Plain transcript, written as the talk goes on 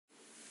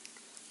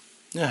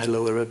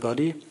Hello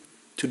everybody.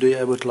 Today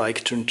I would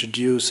like to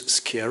introduce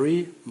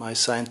Scary, my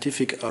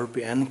scientific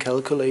RPN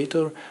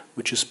calculator,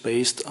 which is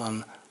based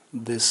on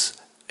this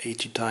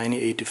ATtiny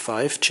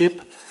 85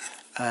 chip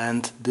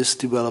and this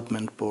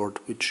development board,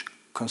 which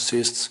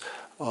consists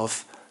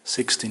of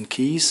 16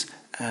 keys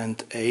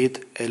and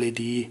 8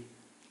 LED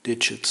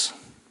digits.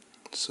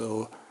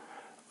 So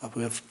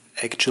we have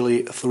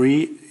actually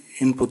 3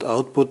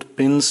 input-output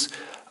pins.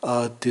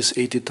 This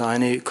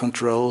ATtiny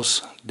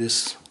controls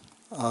this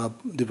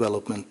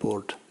development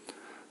board.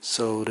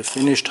 So the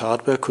finished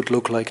hardware could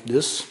look like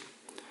this.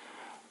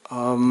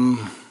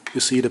 You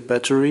see the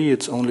battery,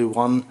 it's only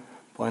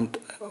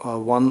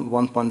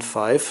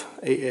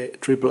 1.5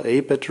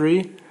 AAA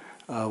battery,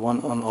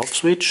 one on-off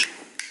switch,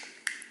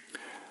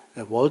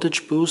 a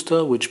voltage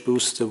booster which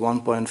boosts the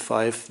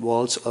 1.5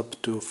 volts up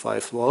to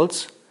 5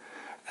 volts,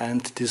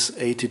 and this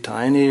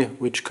ATtiny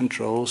which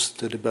controls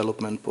the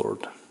development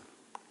board.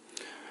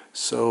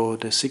 So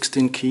the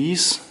 16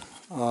 keys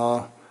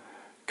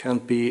can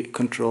be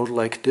controlled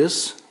like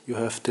this. You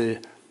have the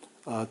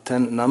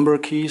 10 number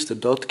keys, the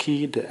dot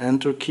key, the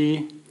enter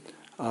key,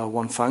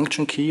 one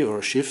function key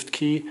or shift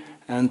key,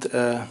 and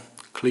a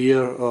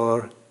clear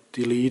or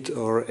delete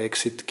or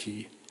exit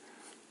key.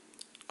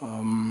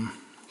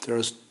 There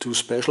are 2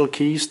 special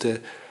keys,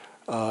 the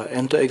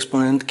enter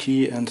exponent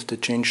key and the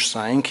change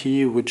sign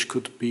key, which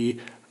could be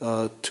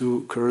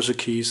 2 cursor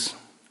keys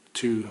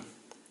too.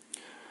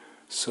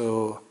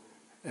 So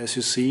as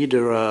you see,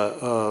 there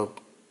are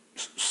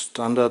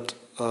standard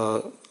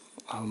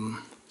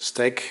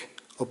stack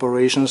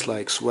operations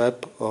like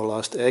swap or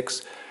last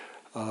X,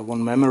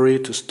 one memory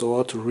to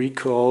store, to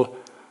recall,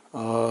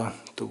 the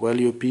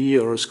value B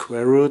or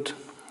square root,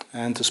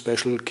 and a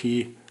special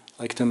key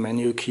like the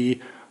menu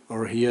key,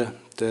 or here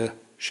the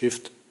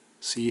Shift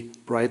C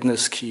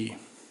brightness key.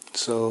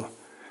 So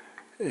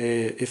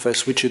if I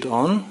switch it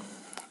on,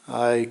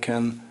 I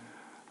can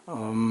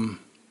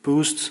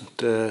boost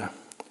the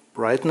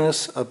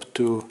brightness up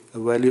to a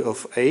value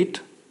of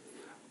 8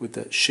 with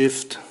the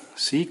Shift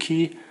C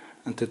key,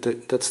 and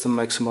that's the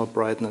maximal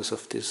brightness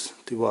of this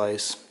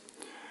device.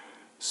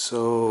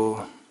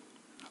 So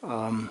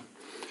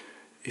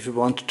if you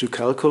want to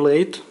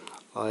calculate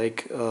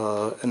like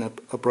an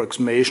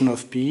approximation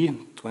of B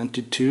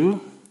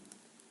 22,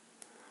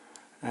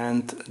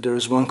 and there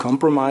is one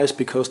compromise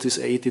because this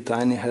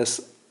ATtiny has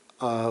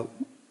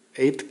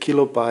 8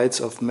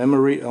 kilobytes of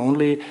memory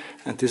only,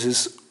 and this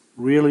is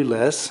really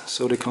less.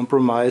 So the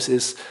compromise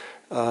is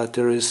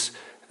there is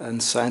a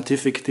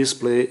scientific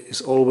display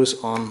is always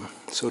on.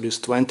 So this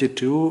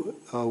 22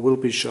 will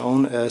be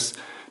shown as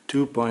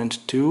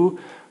 2.2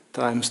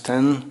 times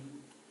 10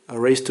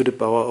 raised to the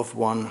power of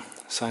 1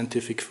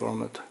 scientific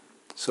format.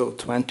 So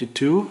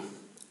 22,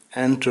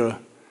 enter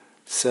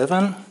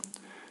 7,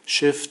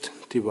 shift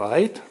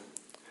divide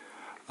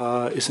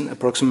is an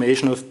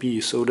approximation of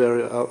B. So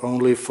there are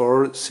only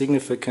 4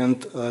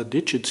 significant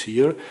digits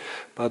here,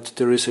 but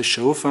there is a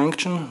show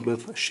function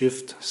with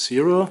shift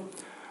 0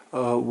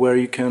 where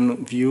you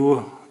can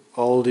view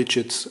all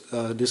digits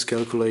this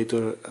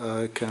calculator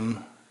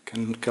can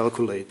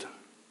calculate.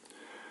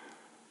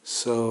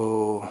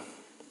 So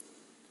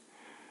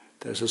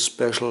there's a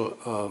special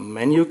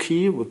menu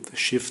key with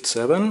shift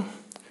 7.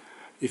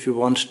 If you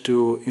want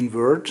to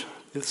invert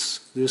this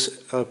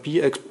B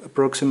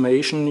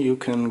approximation, you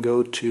can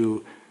go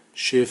to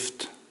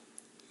shift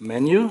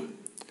menu,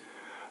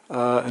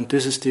 and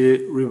this is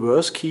the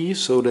reverse key.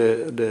 So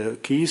the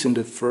keys in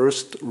the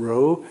first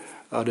row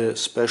are the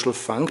special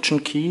function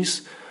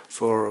keys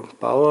for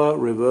power,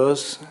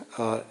 reverse,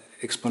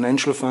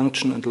 exponential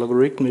function and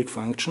logarithmic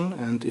function.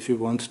 And if you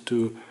want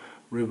to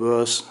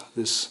reverse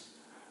this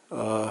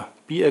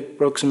B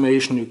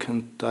approximation, you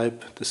can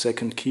type the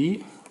second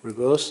key,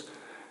 reverse,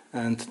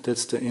 and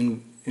that's the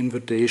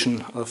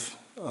inversion of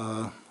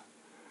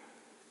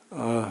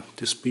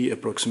this B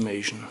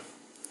approximation.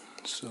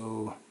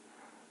 So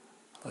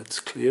let's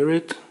clear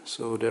it.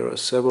 So there are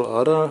several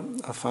other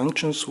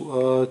functions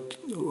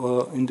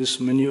in this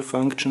menu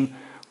function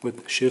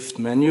with shift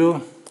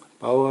menu,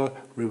 power,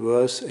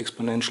 reverse,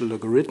 exponential,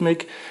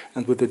 logarithmic,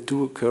 and with the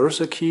 2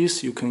 cursor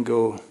keys you can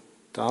go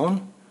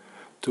down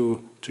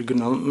to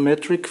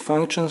trigonometric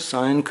functions,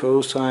 sine,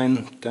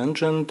 cosine,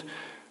 tangent,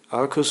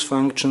 arcus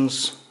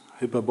functions,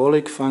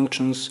 hyperbolic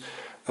functions,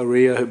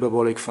 area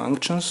hyperbolic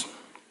functions,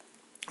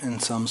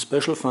 and some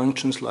special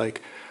functions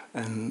like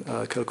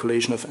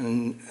calculation of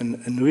an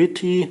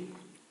annuity,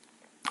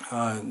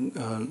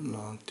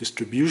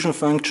 distribution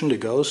function, the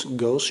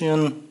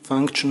Gaussian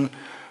function,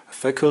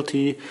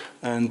 faculty,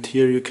 and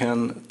here you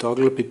can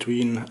toggle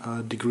between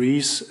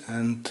degrees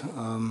and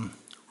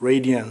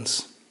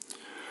radians.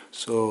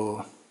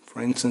 So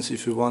for instance,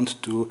 if you want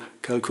to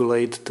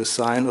calculate the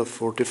sine of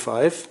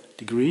 45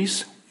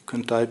 degrees, you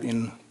can type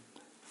in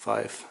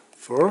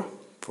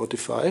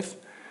 45,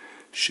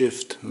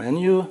 shift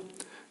menu,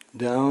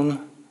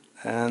 down,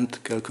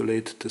 and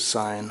calculate the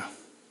sine.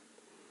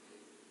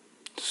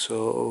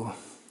 So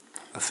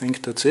I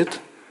think that's it.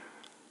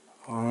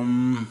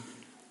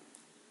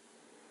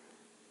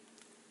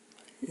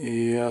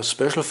 Yeah,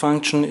 special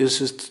function is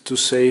it to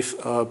save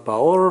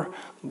power.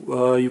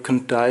 You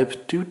can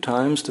type 2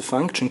 times the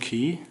function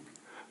key,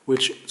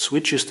 which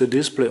switches the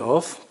display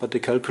off, but the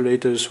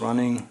calculator is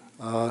running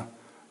on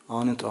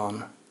and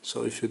on.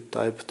 So if you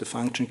type the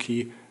function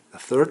key a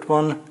third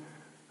one,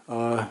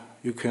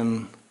 you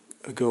can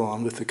go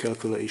on with the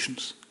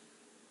calculations.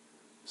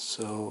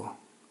 So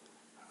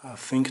I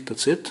think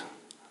that's it.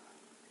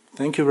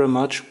 Thank you very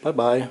much. Bye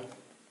bye.